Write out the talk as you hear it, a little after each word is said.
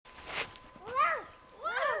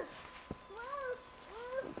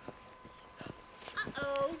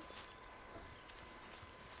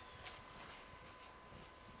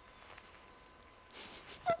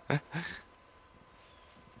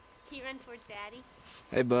you run towards Daddy?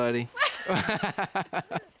 Hey, buddy.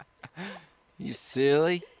 You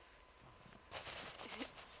silly.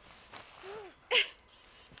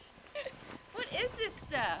 What is this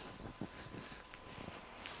stuff? You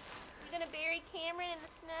gonna bury Cameron in the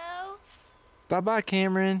snow? Bye-bye,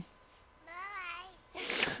 Cameron.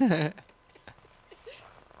 Bye.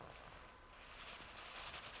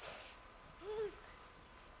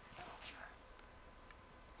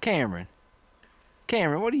 Cameron.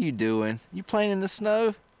 Cameron, what are you doing? You playing in the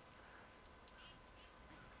snow?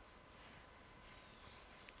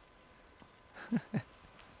 Can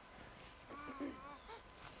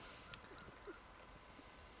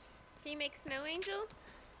you make Snow Angel?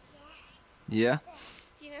 Yeah.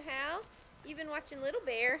 Do you know how? You've been watching Little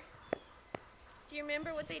Bear. Do you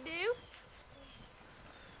remember what they do?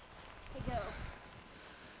 Hey, go.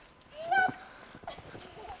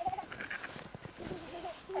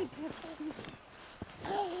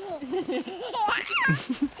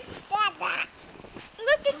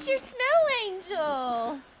 Look at your Snow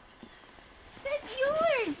Angel. That's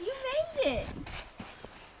yours. You made it.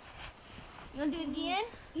 You want to do it again?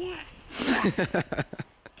 Yeah.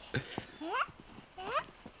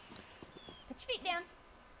 Put your feet down.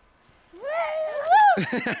 Woo!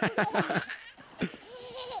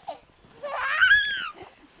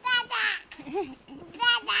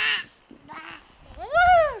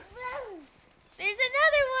 There's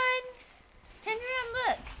another one. Turn around,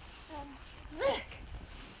 look. Look.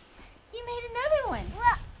 You made another one.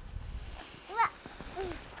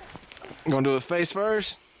 You gonna do it face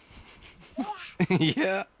first?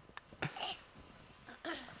 Yeah.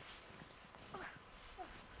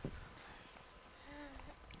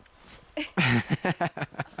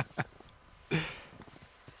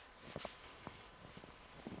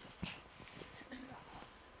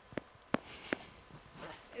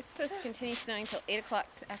 It's supposed to continue snowing until 8 o'clock,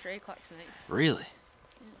 after 8 o'clock tonight. Really?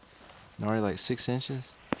 Yeah. Already like 6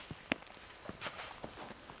 inches?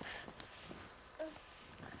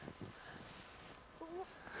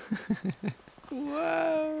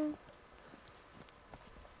 Whoa.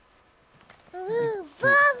 Ooh,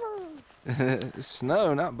 bubbles.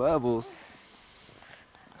 Snow, not bubbles.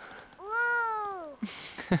 Whoa.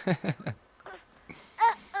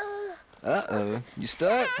 Uh-oh. You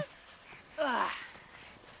stuck? Ugh.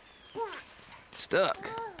 Stuck.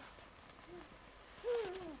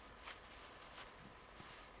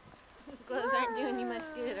 Those gloves aren't doing you much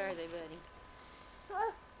good, are they, buddy?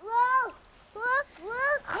 Whoa. Whoa. Whoa.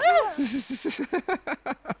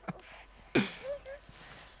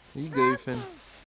 You goofing.